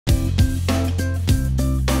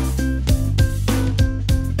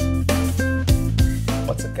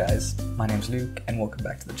my name's Luke and welcome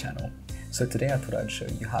back to the channel. So today I thought I'd show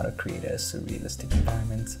you how to create a surrealistic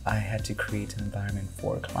environment. I had to create an environment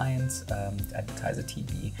for a client, advertiser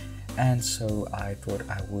TV, and so I thought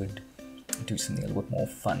I would do something a little bit more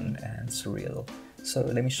fun and surreal. So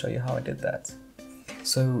let me show you how I did that.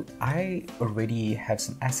 So I already have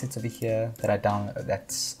some assets over here that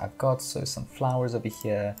I've got, so some flowers over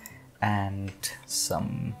here and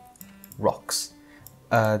some rocks.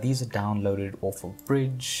 These are downloaded off of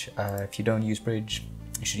Bridge. If you don't use Bridge,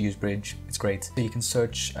 you should use Bridge. It's great. So you can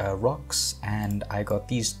search rocks, and I got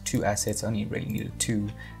these two assets. I only really needed two,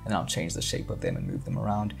 and I'll change the shape of them and move them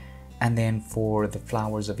around. And then for the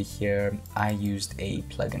flowers over here, I used a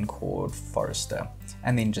plugin called Forester,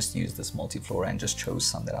 and then just used this multiflora and just chose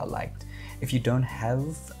some that I liked. If you don't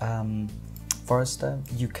have Forester,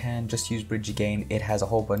 you can just use Bridge again. It has a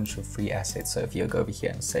whole bunch of free assets. So if you go over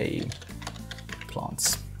here and say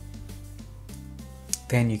plants,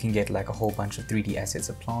 then you can get like a whole bunch of 3D assets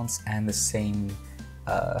of plants, and the same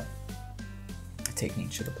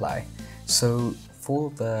technique should apply. So for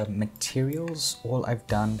the materials, all I've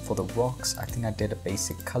done for the rocks, I think I did a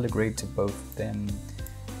basic color grade to both of them,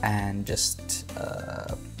 and just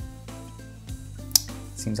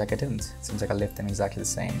seems like I didn't. It seems like I left them exactly the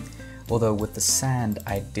same. Although with the sand,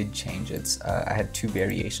 I did change it. I had two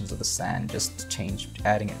variations of the sand, just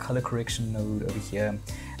adding a color correction node over here,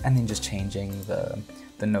 and then just changing the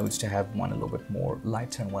nodes to have one a little bit more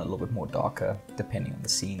lighter and one a little bit more darker, depending on the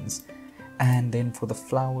scenes. And then for the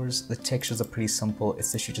flowers, the textures are pretty simple.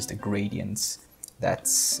 It's literally just a gradient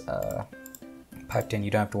that's piped in.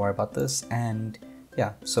 You don't have to worry about this. And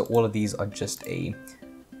yeah, so all of these are just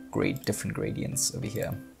different gradients over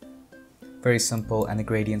here. Very simple, and the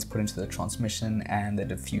gradients put into the transmission and the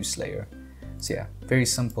diffuse layer. So yeah, very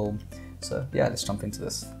simple. So yeah, let's jump into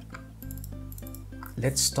this.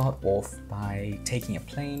 Let's start off by taking a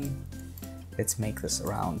plane. Let's make this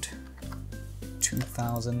around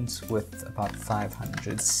 2000 with about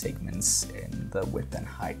 500 segments in the width and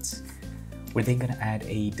height. We're then going to add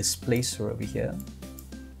a displacer over here.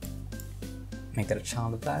 Make that a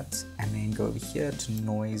child of that, and then go over here to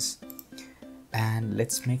noise. And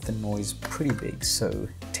let's make the noise pretty big, so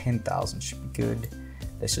 10,000 should be good.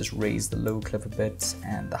 Let's just raise the low clip a bit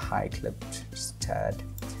and the high clip just a tad,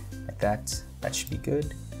 like that. That should be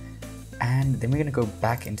good. And then we're going to go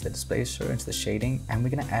back into the displacer, into the shading, and we're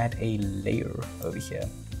going to add a layer over here.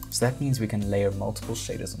 So that means we can layer multiple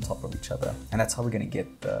shaders on top of each other, and that's how we're going to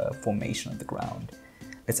get the formation of the ground.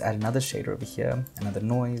 Let's add another shader over here, another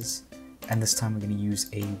noise, and this time we're going to use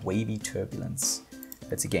a wavy turbulence.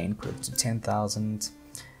 Let's again put it to 10,000,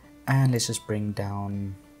 and let's just bring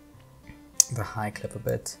down the high clip a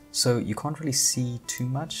bit. So you can't really see too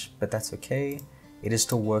much, but that's okay. It is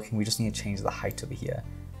still working. We just need to change the height over here.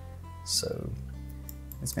 So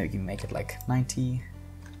let's maybe make it like 90.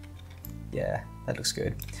 Yeah, that looks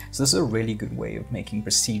good. So this is a really good way of making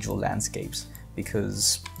procedural landscapes,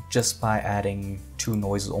 because just by adding two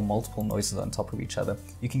noises or multiple noises on top of each other,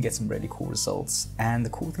 you can get some really cool results. And the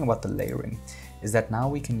cool thing about the layering is that now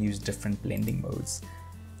we can use different blending modes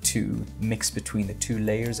to mix between the two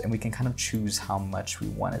layers, and we can kind of choose how much we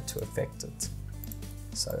want it to affect it.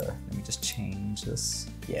 So let me just change this.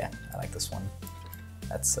 Yeah, I like this one.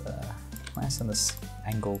 That's nice, and this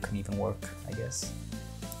angle can even work, I guess.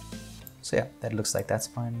 So yeah, that looks like that's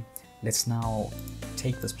fine. Let's now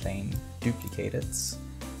take this plane, duplicate it,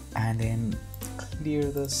 and then clear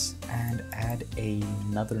this and add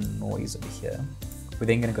another noise over here. We're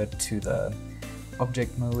then going to go to the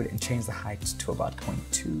object mode and change the height to about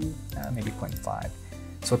 0.2, maybe 0.5.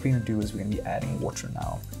 So what we're going to do is we're going to be adding water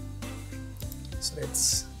now. So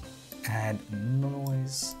let's add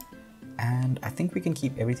noise, and I think we can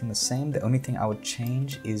keep everything the same. The only thing I would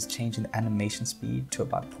change is changing the animation speed to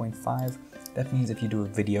about 0.5. That means if you do a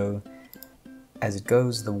video, as it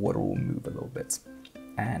goes, the water will move a little bit,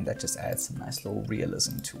 and that just adds some nice little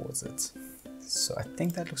realism towards it. So I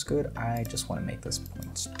think that looks good. I just want to make this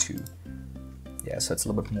 0.2. Yeah, so it's a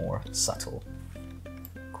little bit more subtle.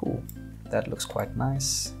 Cool, that looks quite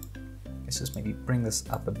nice. Let's just maybe bring this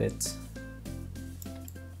up a bit.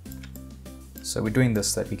 So we're doing this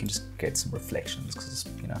so that we can just get some reflections, because,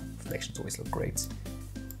 you know, reflections always look great.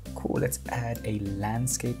 Cool, let's add a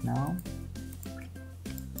landscape now.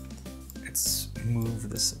 Let's move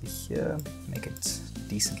this over here, make it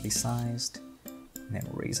decently sized, and then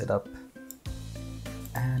raise it up.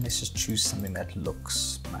 And let's just choose something that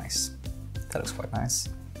looks nice. That looks quite nice,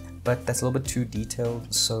 but that's a little bit too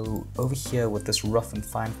detailed. So over here with this rough and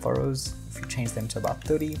fine furrows, if we change them to about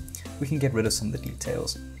 30, we can get rid of some of the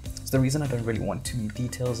details. So the reason I don't really want too many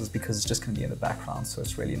details is because it's just going to be in the background, so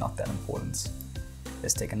it's really not that important.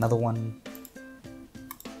 Let's take another one,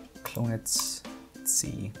 clone it, let's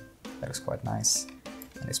see, that looks quite nice.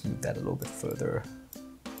 And let's move that a little bit further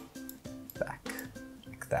back,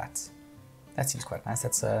 like that. That seems quite nice.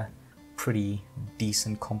 That's a pretty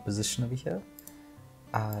decent composition over here.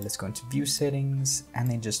 Let's go into view settings and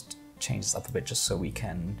then just change this up a bit just so we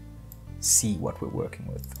can see what we're working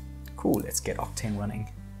with. Cool, let's get Octane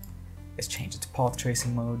running. Let's change it to path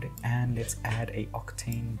tracing mode and let's add a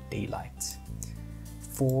Octane daylight.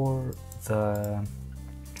 For the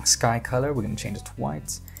sky color, we're going to change it to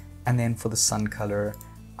white. And then for the sun color,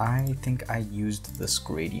 I think I used this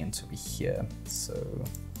gradient over here. So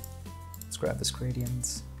let's grab this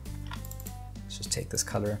gradient. Let's just take this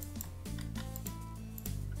color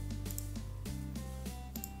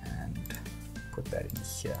and put that in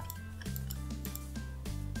here.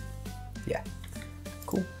 Yeah,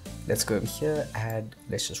 cool. Let's go over here,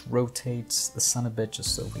 let's just rotate the sun a bit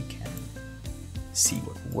just so we can see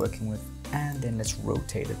what we're working with. And then let's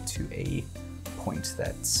rotate it to a point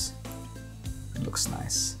that looks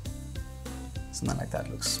nice. Something like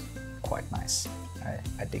that looks quite nice.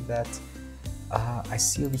 I dig that. I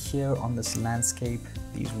see over here on this landscape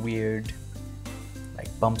these weird like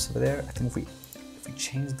bumps over there. I think if we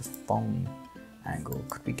change the phone angle,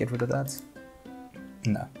 could we get rid of that?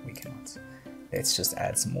 No, we cannot. Let's just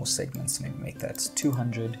add some more segments, maybe make that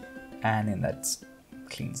 200, and then that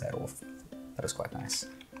cleans that off. That was quite nice.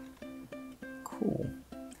 Cool.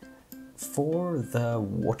 For the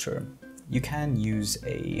water, you can use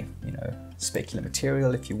a specular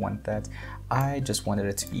material if you want that. I just wanted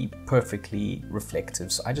it to be perfectly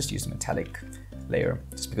reflective, so I just used a metallic layer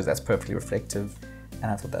just because that's perfectly reflective, and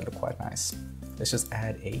I thought that looked quite nice. Let's just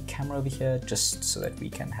add a camera over here just so that we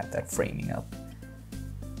can have that framing up.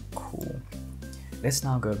 Cool. Let's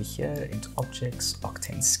now go over here into Objects,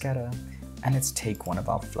 Octane Scatter, and let's take one of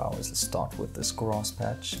our flowers. Let's start with this grass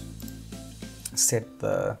patch. Set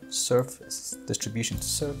the surface distribution to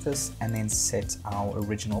surface, and then set our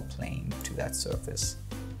original plane to that surface.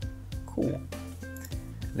 Cool.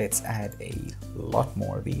 Let's add a lot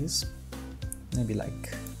more of these. Maybe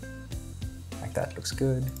like that looks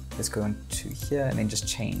good. Let's go into here and then just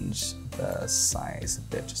change the size a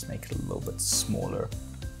bit, just make it a little bit smaller.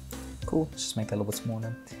 Cool, just make that a little bit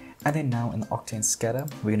smaller. And then now in the Octane Scatter,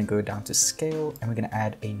 we're going to go down to Scale and we're going to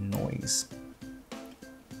add a noise.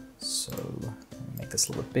 So make this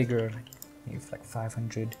a little bit bigger, maybe like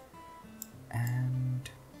 500. And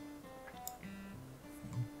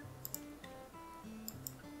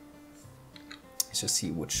let's just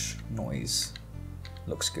see which noise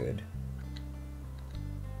looks good.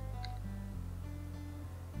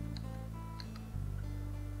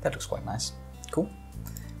 That looks quite nice. Cool.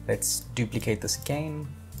 Let's duplicate this again,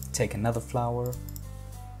 take another flower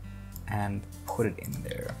and put it in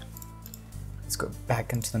there. Let's go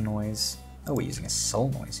back into the noise. Oh, we're using a soul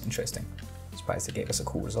noise, interesting. Surprised it gave us a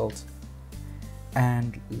cool result.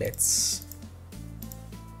 And let's...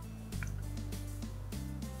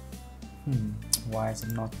 why is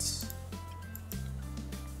it not...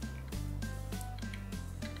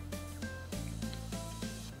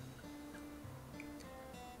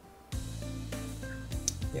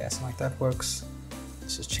 Yeah, something like that works.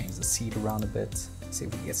 Let's just change the seed around a bit, see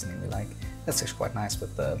if we can get something we like. That's actually quite nice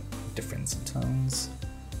with the difference in tones.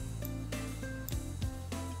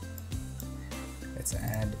 Let's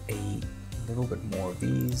add a little bit more of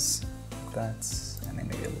these, like that, and then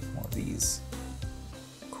maybe a little more of these.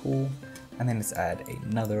 Cool. And then let's add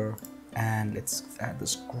another, and let's add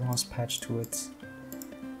this grass patch to it.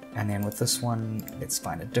 And then with this one, let's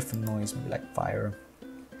find a different noise, maybe like fire.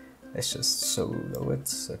 Let's just solo it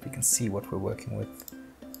so that we can see what we're working with.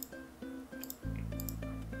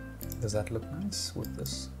 Does that look nice with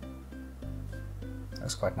this?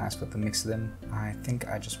 That's quite nice with the mix of them. I think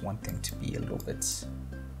I just want them to be a little bit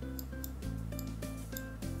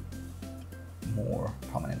more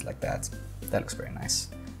prominent like that. That looks very nice.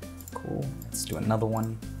 Cool. Let's do another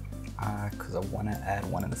one because I want to add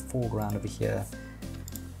one in the foreground over here.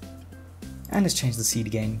 And let's change the seed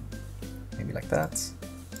again. Maybe like that.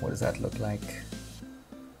 What does that look like?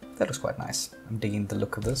 That looks quite nice. I'm digging the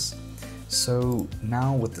look of this. So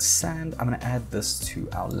now with the sand, I'm going to add this to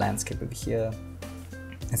our landscape over here.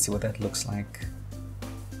 Let's see what that looks like.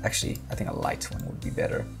 Actually, I think a light one would be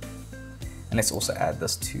better. And let's also add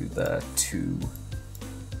this to the two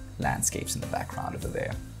landscapes in the background over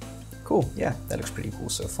there. Cool, yeah, that looks pretty cool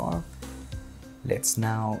so far. Let's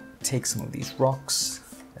now take some of these rocks.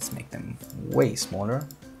 Let's make them way smaller.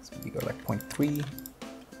 So we go like 0.3.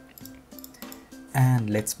 And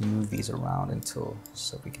let's move these around until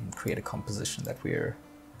so we can create a composition that we're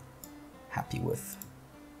happy with.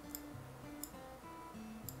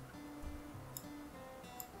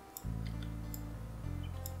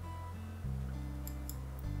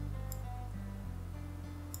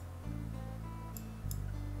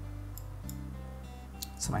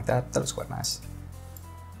 something like that. That looks quite nice.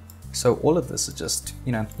 So all of this is just,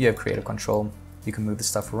 you know, you have creative control. You can move the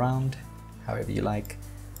stuff around however you like,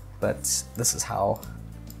 but this is how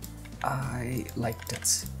I liked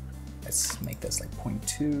it. Let's make this like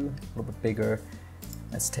 0.2, a little bit bigger.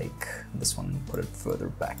 Let's take this one, put it further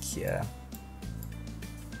back here,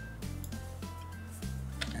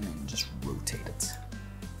 and then just rotate it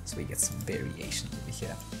so we get some variations over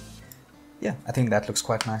here. Yeah, I think that looks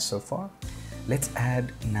quite nice so far. Let's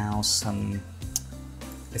add now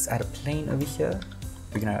let's add a plane over here.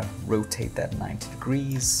 We're gonna rotate that 90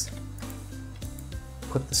 degrees,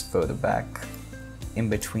 put this further back in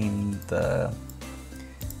between the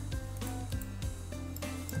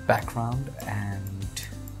background and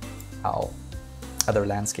our other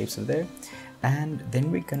landscapes over there. And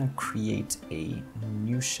then we're gonna create a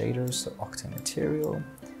new shader, so Octane material.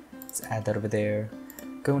 Let's add that over there,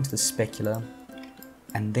 go into the specular,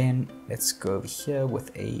 and then let's go over here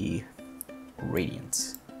with a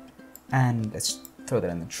gradient. And let's throw that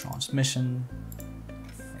in the transmission.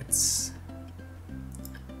 Let's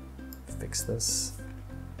fix this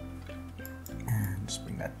and just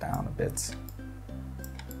bring that down a bit.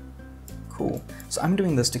 Cool. So I'm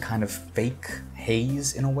doing this to kind of fake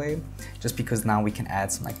haze in a way, just because now we can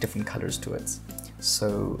add some like different colors to it.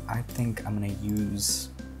 So I think I'm gonna use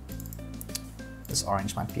this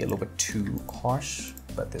orange. Might be a little bit too harsh,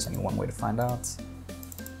 but there's only one way to find out.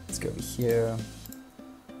 Let's go over here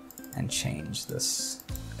and change this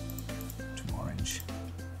to orange.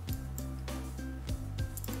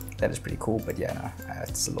 That is pretty cool, but yeah, no,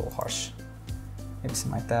 it's a little harsh. Maybe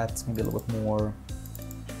something like that, maybe a little bit more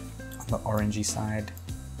on the orangey side.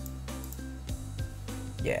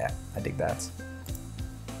 Yeah, I dig that.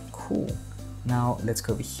 Cool. Now let's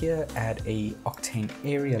go over here, add a Octane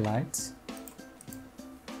area light.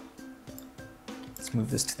 Let's move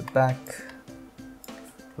this to the back,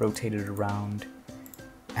 rotate it around,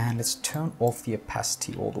 and let's turn off the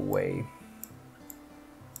opacity all the way.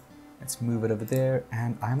 Let's move it over there,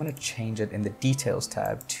 and I'm going to change it in the details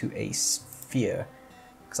tab to a sphere,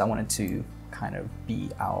 because I want it to kind of be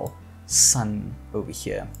our sun over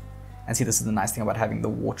here. And see, this is the nice thing about having the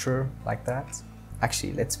water like that.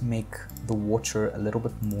 Actually, let's make the water a little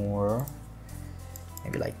bit more,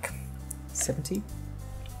 maybe like 70.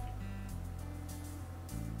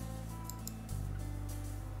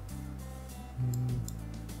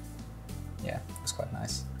 Yeah, it's quite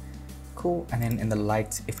nice. Cool. And then in the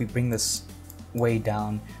light, if we bring this way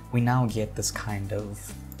down, we now get this kind of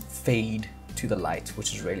fade to the light,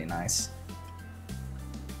 which is really nice.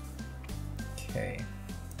 Okay.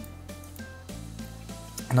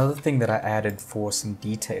 Another thing that I added for some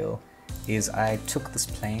detail is I took this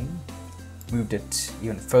plane, moved it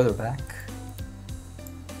even further back,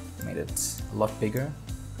 made it a lot bigger.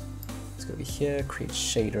 Let's go over here, create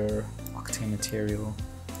shader, Octane material,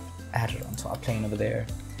 add it onto our plane over there.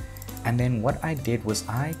 And then what I did was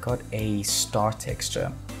I got a star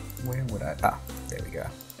texture. Where would I? Ah, there we go.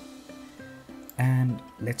 And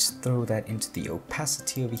let's throw that into the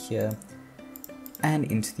opacity over here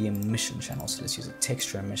and into the emission channel. So let's use a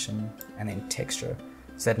texture emission and then texture,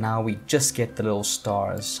 so that now we just get the little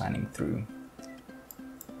stars shining through.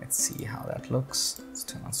 Let's see how that looks. Let's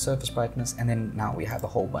turn on surface brightness, and then now we have a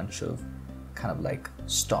whole bunch of kind of like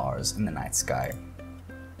stars in the night sky.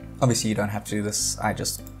 Obviously you don't have to do this, I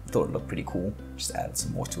just thought it looked pretty cool, just added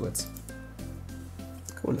some more to it.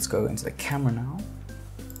 Cool, let's go into the camera now.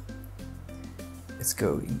 Let's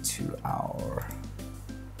go into our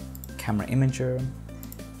camera imager,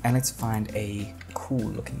 and let's find a cool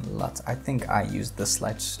looking LUT. I think I used this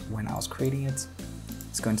light when I was creating it.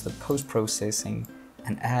 Let's go into the post-processing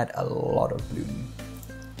and add a lot of bloom.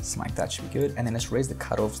 Something like that should be good. And then let's raise the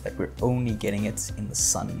cutoff so that we're only getting it in the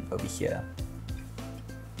sun over here.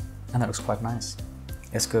 And that looks quite nice.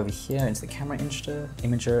 Let's go over here into the camera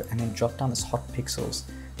imager and then drop down this hot pixels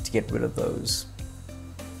to get rid of those.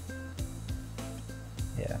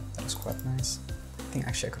 Yeah, that looks quite nice. I think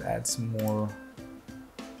actually I could add some more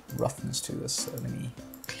roughness to this. So let me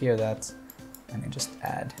clear that and then just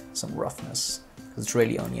add some roughness, because it's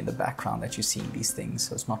really only in the background that you're seeing these things,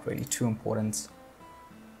 so it's not really too important.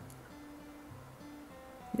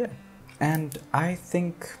 Yeah, and I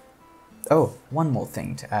think, oh, one more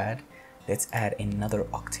thing to add. Let's add another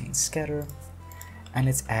Octane scatter, and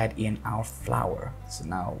let's add in our flower. So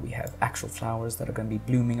now we have actual flowers that are going to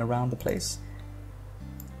be blooming around the place,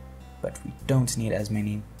 but we don't need as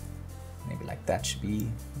many. Maybe like that should be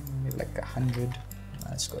maybe like 100.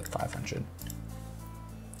 Let's go with 500.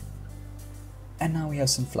 And now we have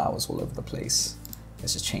some flowers all over the place.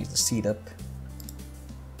 Let's just change the seed up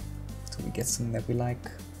so we get something that we like.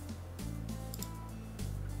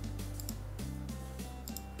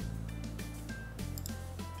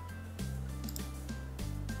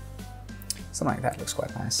 Something like that looks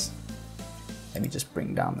quite nice. Let me just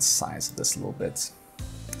bring down the size of this a little bit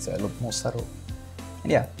so it looks more subtle.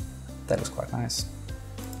 And yeah, that looks quite nice.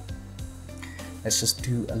 Let's just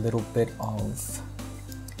do a little bit of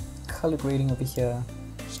color grading over here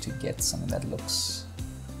just to get something that looks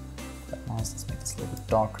quite nice. Let's make this a little bit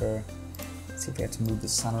darker. See if we have to move the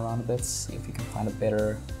sun around a bit, see if we can find a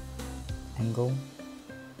better angle.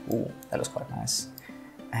 Oh, that looks quite nice.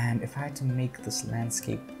 And if I had to make this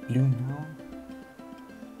landscape blue now,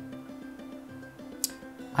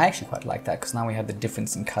 I actually quite like that because now we have the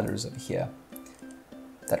difference in colors over here.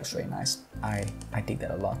 That looks really nice. I dig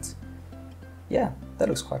that a lot. Yeah, that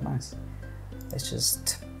looks quite nice. Let's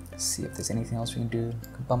just see if there's anything else we can do.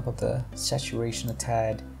 We can bump up the saturation a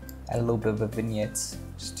tad, add a little bit of a vignette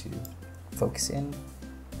just to focus in.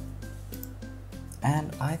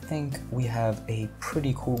 And I think we have a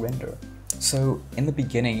pretty cool render. So in the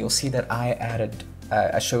beginning, you'll see that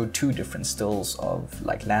I showed two different stills of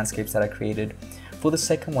like landscapes that I created. For the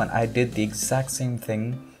second one, I did the exact same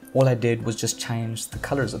thing. All I did was just change the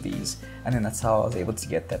colors of these, and then that's how I was able to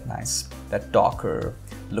get that nice, that darker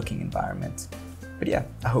looking environment. But yeah,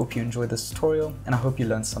 I hope you enjoyed this tutorial, and I hope you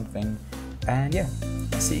learned something. And yeah,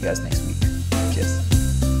 I'll see you guys next week. Cheers.